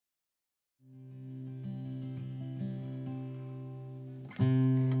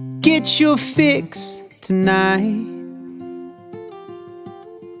get your fix tonight,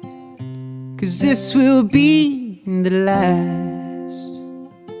 'cause this will be the last.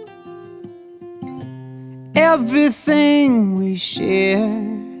 Everything we share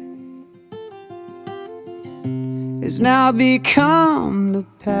has now become the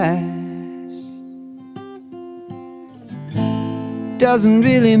past. Doesn't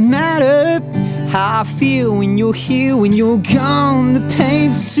really matter how I feel when you're here, when you're gone. The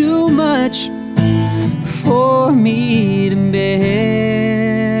pain's too much for me to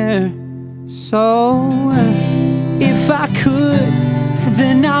bear. So if I could,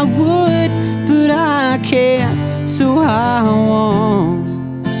 then I would, but I can't, so I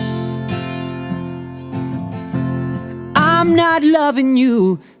won't. I'm not loving you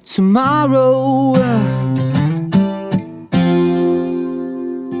tomorrow.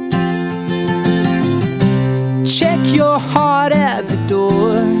 Check your heart at the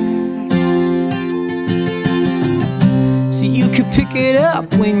door, so you can pick it up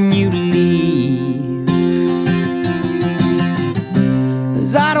when you leave.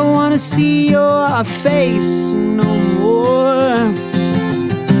 'Cause I don't wanna see your face no more.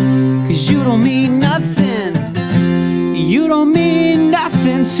 'Cause you don't mean nothing, you don't mean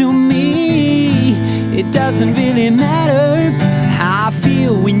nothing to me. It doesn't really matter how I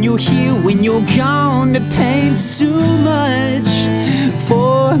feel when you're here, when you're gone. The pain's too much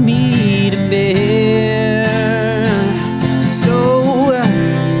for me to bear. So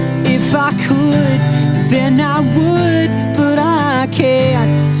if I could, then I would, but I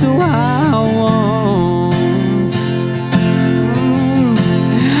can't, so I won't.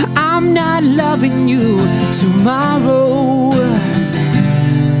 I'm not loving you tomorrow.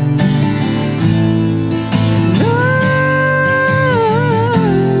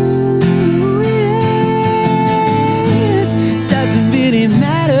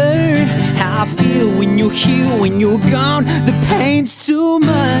 When you're here, when you're gone, the pain's too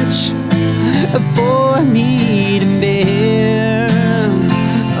much for me to bear.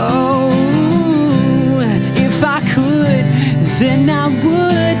 Oh, if I could, then I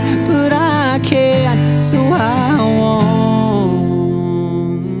would, but I can't, so I won't.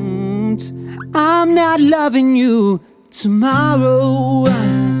 I'm not loving you tomorrow.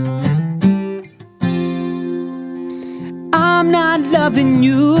 I'm not loving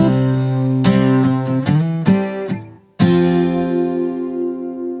you